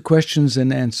go to questions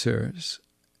and answers.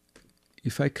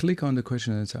 If I click on the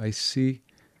question and answer, I see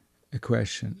a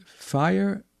question.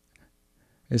 Fire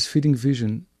as feeding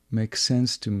vision makes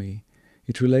sense to me.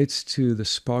 It relates to the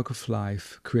spark of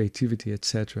life, creativity,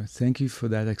 etc. Thank you for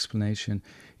that explanation.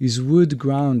 Is wood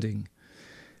grounding?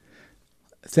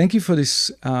 Thank you for this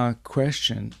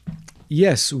question.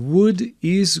 Yes, wood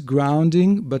is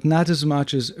grounding, but not as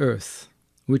much as earth,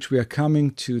 which we are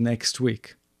coming to next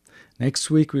week.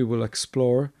 Next week we will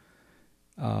explore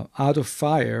out of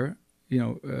fire,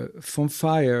 from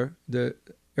fire, the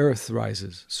earth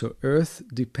rises. So earth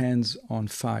depends on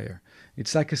fire.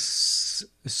 It's like a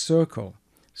circle.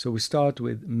 So we start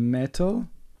with metal.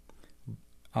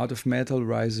 Out of metal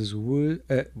rises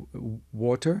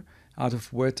water. Out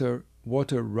of water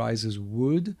rises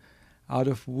wood. Out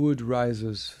of wood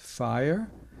rises fire.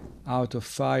 Out of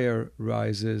fire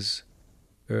rises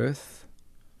earth.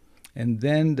 And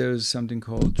then there's something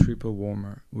called triple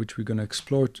warmer, which we're going to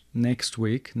explore next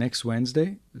week, next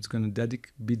Wednesday. It's going to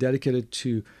be dedicated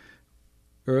to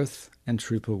earth and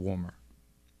triple warmer.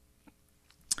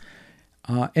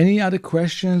 Any other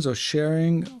questions or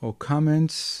sharing or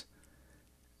comments?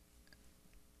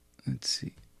 Let's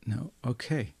see. No.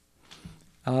 Okay.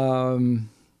 So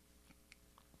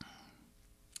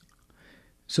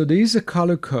there is a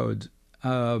color code.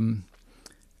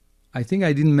 I think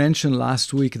I didn't mention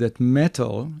last week that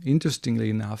metal, interestingly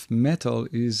enough, metal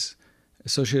is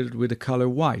associated with the color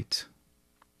white.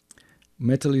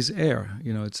 metal is air.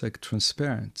 It's like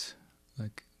transparent,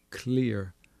 like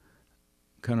clear.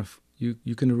 Kind of,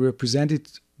 you can represent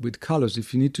it with colors.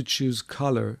 If you need to choose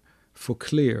color for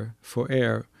clear, for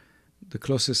air, the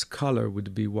closest color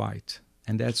would be white.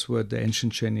 And that's what the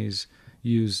ancient Chinese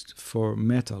used for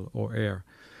metal or air.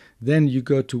 Then you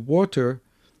go to water,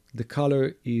 the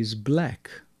color is black,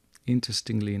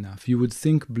 interestingly enough. You would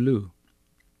think blue,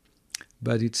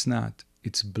 but it's not.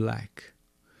 It's black.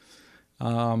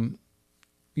 In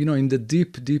the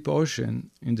deep, deep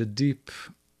ocean,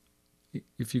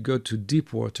 if you go to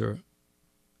deep water,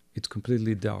 it's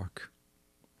completely dark.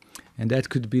 And that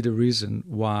could be the reason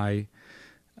why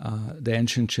the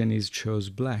ancient Chinese chose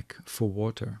black for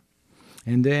water.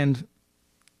 And then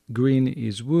green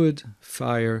is wood,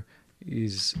 fire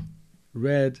is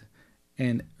red,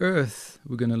 and earth,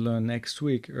 we're going to learn next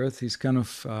week, earth is kind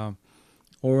of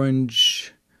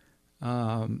orange,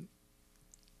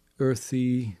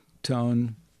 earthy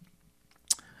tone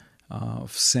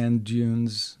of sand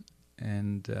dunes,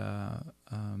 and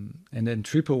then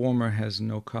triple warmer has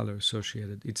no color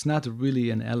associated. It's not really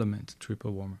an element,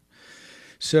 triple warmer.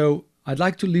 So I'd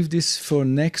like to leave this for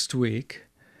next week.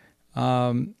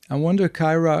 I wonder,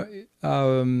 Kyra,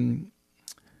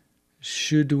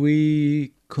 should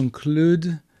we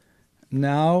conclude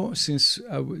now, since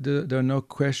there are no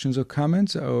questions or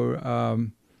comments? Or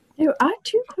there are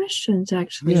two questions,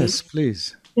 actually. Yes,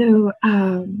 please. So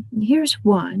here's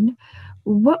one.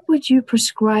 What would you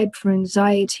prescribe for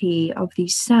anxiety of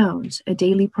these sounds? A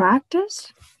daily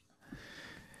practice?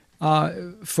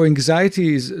 For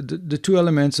anxiety, the two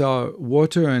elements are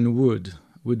water and wood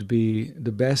would be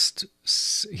the best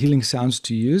healing sounds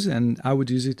to use. And I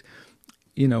would use it,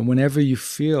 whenever you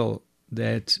feel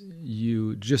that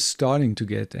you just starting to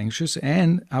get anxious.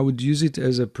 And I would use it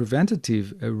as a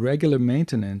preventative, a regular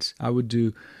maintenance. I would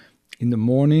do in the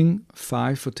morning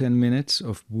 5 or 10 minutes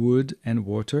of wood and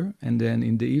water, and then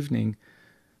in the evening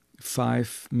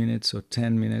 5 minutes or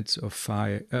 10 minutes of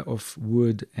fire of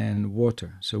wood and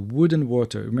water. So wood and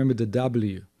water. Remember the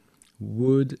W,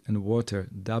 wood and water.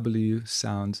 W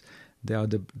sounds. They are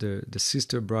the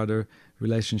sister-brother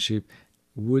relationship.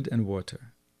 Wood and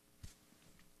water.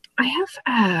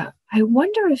 I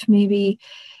wonder if maybe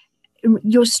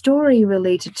your story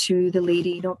related to the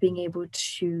lady not being able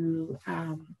to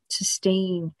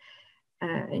sustain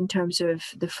in terms of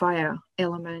the fire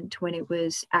element when it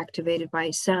was activated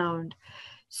by sound.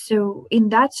 So in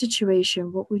that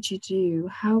situation, what would you do?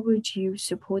 How would you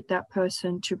support that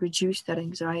person to reduce that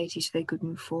anxiety so they could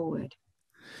move forward?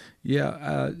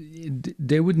 Yeah,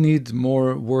 they would need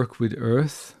more work with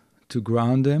earth to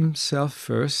ground themselves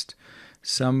first.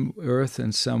 Some earth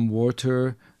and some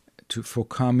water for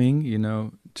calming,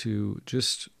 to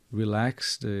just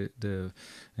relax and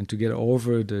to get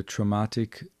over the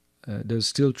traumatic. There's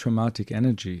still traumatic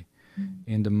energy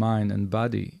in the mind and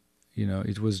body.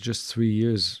 It was just 3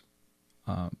 years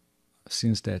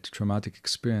since that traumatic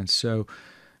experience. So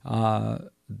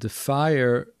the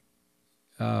fire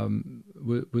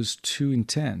was too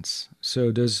intense.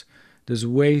 So there's a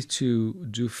way to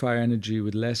do fire energy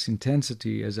with less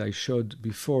intensity, as I showed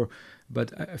before.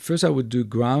 But first I would do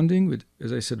grounding with,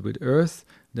 as I said, with earth,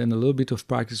 then a little bit of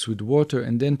practice with water,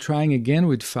 and then trying again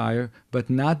with fire, but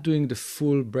not doing the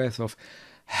full breath of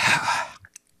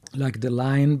like the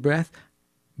lion breath,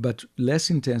 but less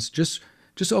intense, just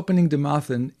opening the mouth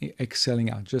and exhaling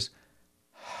out, just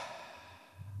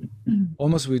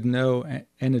almost with no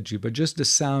energy, but just the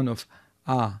sound of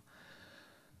ah.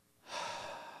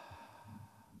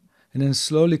 And then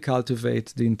slowly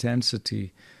cultivate the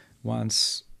intensity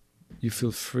once you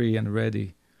feel free and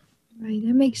ready. Right,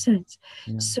 that makes sense.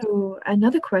 Yeah. So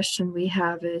another question we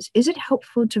have is it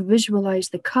helpful to visualize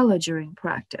the color during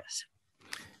practice?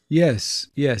 Yes,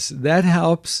 that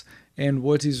helps. And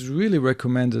what is really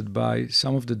recommended by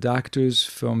some of the doctors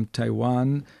from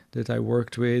Taiwan that I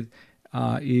worked with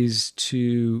is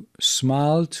to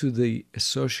smile to the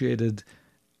associated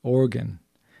organ.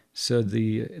 So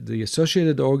the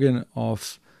associated organ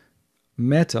of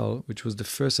metal, which was the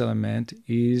first element,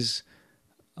 is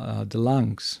the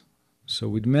lungs. So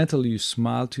with metal, you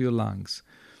smile to your lungs.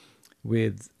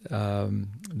 With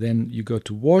then you go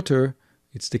to water,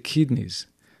 it's the kidneys.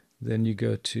 Then you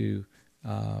go to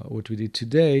what we did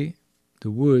today,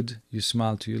 the wood, you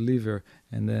smile to your liver,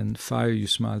 and then fire, you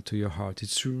smile to your heart.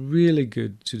 It's really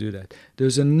good to do that.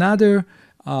 There's another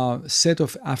set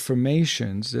of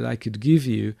affirmations that I could give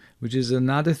you, which is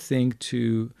another thing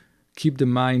to keep the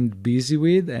mind busy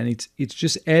with, and it's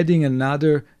just adding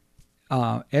another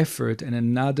effort and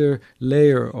another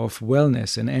layer of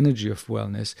wellness and energy of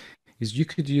wellness. Is you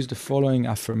could use the following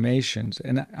affirmations,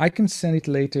 and I can send it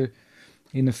later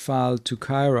in a file to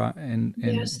Kyra and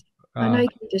Yes, and I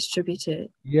can distribute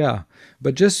it. yeah,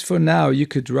 but just for now, you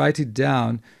could write it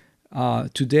down.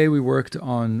 Today we worked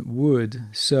on wood,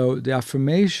 so the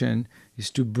affirmation is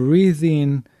to breathe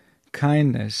in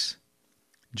kindness,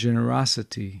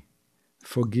 generosity,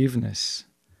 forgiveness,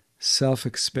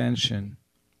 self-expansion,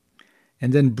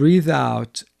 and then breathe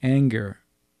out anger,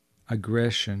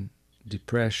 aggression,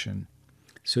 depression.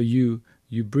 So you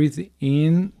breathe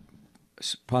in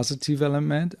positive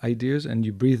element, ideas, and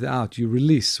you breathe out, you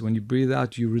release. When you breathe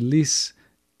out, you release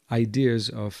ideas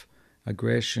of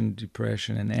aggression,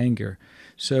 depression, and anger.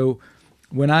 So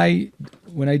when I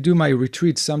do my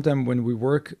retreat, sometime when we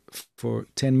work for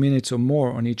 10 minutes or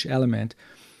more on each element,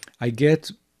 I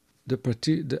get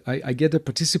I get the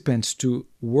participants to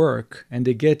work and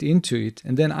they get into it,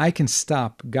 and then I can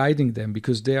stop guiding them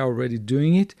because they are already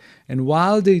doing it. And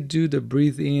while they do the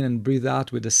breathe in and breathe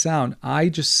out with the sound, I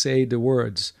just say the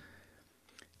words.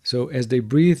 So as they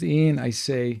breathe in, I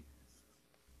say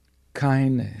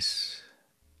kindness,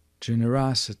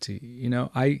 generosity. You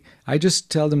know, I just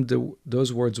tell them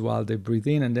those words while they breathe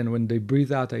in, and then when they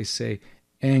breathe out, I say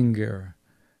anger,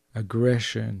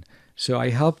 aggression. So I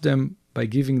help them by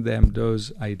giving them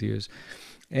those ideas.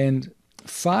 And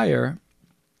fire,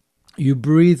 you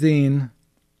breathe in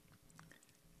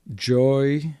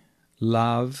joy,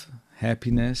 love,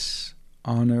 happiness,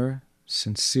 honor,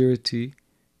 sincerity,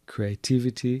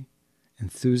 creativity,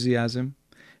 enthusiasm.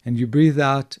 And you breathe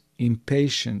out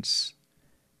impatience,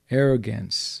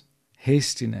 arrogance,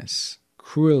 hastiness,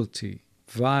 cruelty,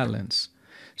 violence.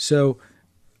 So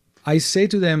I say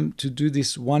to them to do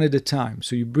this one at a time.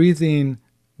 So you breathe in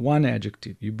one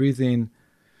adjective. You breathe in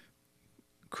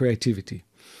creativity.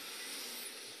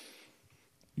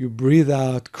 You breathe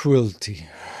out cruelty.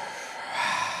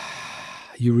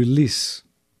 You release.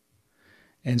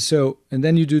 And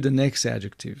then you do the next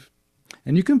adjective.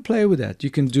 And you can play with that. You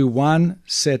can do one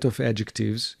set of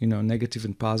adjectives, negative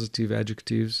and positive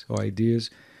adjectives or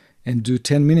ideas, and do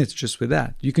 10 minutes just with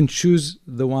that. You can choose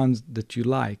the ones that you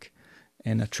like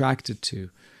and attracted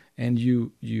to. And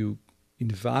you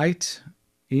invite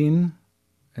in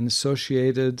an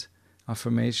associated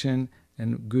affirmation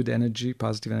and good energy,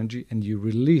 positive energy, and you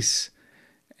release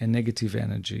a negative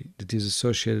energy that is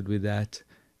associated with that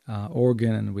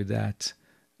organ and with that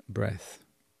breath.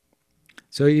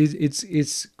 So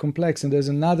it's complex, and there's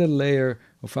another layer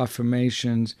of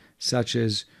affirmations, such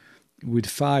as with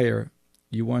fire,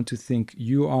 you want to think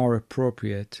you are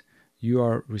appropriate, you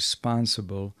are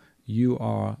responsible, you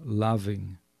are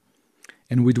loving.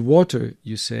 And with water,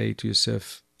 you say to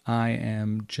yourself, I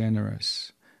am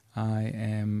generous, I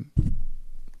am,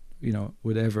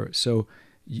 whatever. So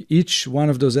each one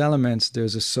of those elements,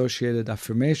 there's associated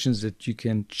affirmations that you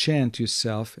can chant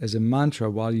yourself as a mantra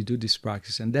while you do this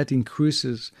practice, and that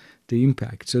increases the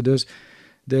impact. So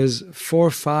there's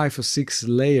 4, 5, or 6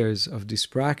 layers of this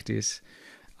practice,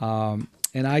 and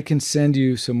I can send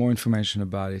you some more information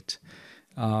about it.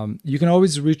 You can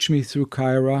always reach me through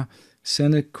Kyra.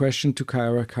 Send a question to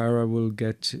Kyra. Kyra will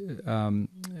get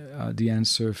the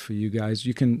answer for you guys.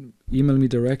 You can email me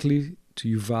directly to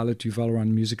Yuval at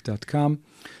yuvalronmusic.com,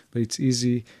 but it's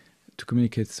easy to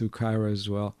communicate through Kyra as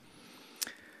well.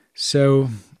 So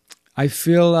I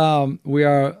feel we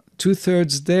are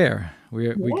 2/3 there. We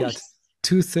got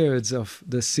 2/3 of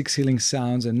the 6 healing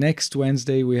sounds, and next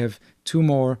Wednesday we have 2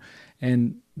 more.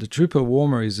 And the triple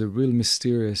warmer is a real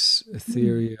mysterious,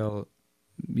 ethereal.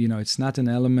 It's not an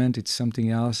element, it's something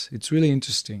else. It's really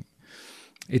interesting.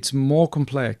 It's more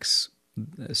complex.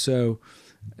 So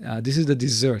this is the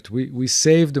dessert. We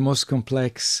save the most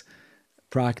complex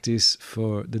practice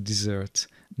for the dessert.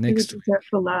 Next week. Dessert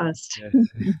for last.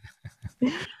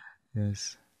 Yes.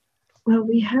 Yes. Well,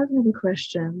 we have another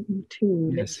question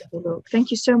too. Yes. Let's have a look. Thank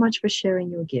you so much for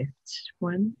sharing your gifts.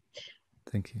 One.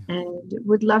 Thank you. And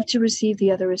would love to receive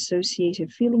the other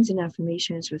associated feelings and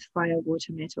affirmations with fire,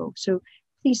 water, metal. So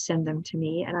please send them to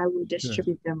me and I will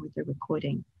distribute them with the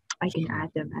recording. I can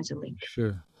add them as a link.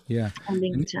 Sure. Yeah. A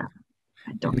link to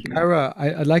a document. Kyra,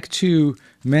 I'd like to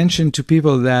mention to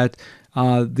people that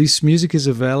this music is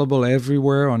available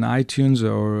everywhere on iTunes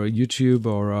or YouTube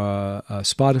or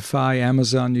Spotify,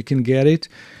 Amazon. You can get it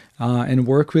and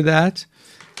work with that.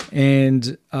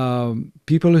 And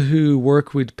people who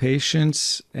work with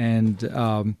patients and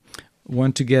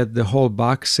want to get the whole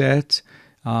box set,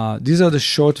 these are the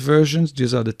short versions.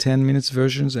 These are the 10 minutes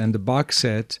versions. And the box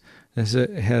set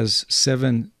has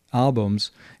 7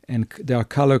 albums, and they are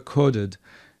color-coded.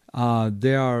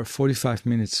 They are 45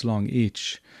 minutes long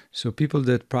each. So people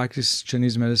that practice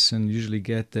Chinese medicine usually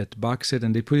get that box set,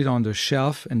 and they put it on their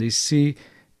shelf, and they see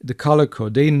the color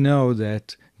code. They know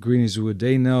that green is wood.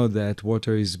 They know that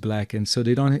water is black, and so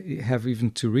they don't have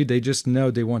even to read. They just know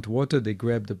they want water. They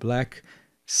grab the black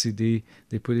CD,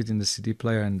 they put it in the CD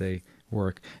player, and they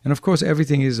work. And of course,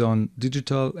 everything is on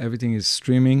digital. Everything is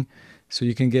streaming, so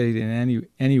you can get it in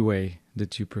any way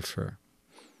that you prefer.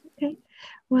 Okay.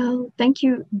 Well, thank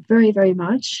you very, very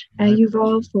much,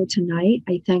 Yuval, for tonight.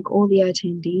 I thank all the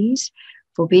attendees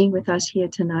for being with us here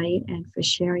tonight and for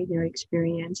sharing their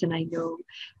experience. And I know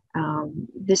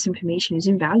this information is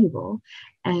invaluable.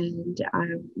 And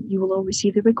you will all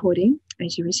receive the recording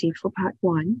as you received for part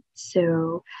 1.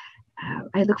 So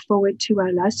I look forward to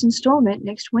our last installment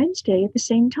next Wednesday at the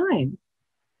same time.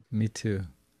 Me too.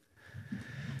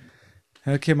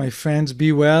 Okay, my friends,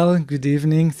 be well. Good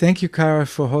evening. Thank you, Kara,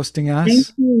 for hosting us. Thank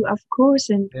you, of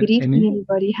course. And good evening,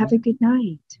 everybody. Have a good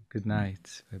night. Good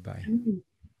night. Bye-bye.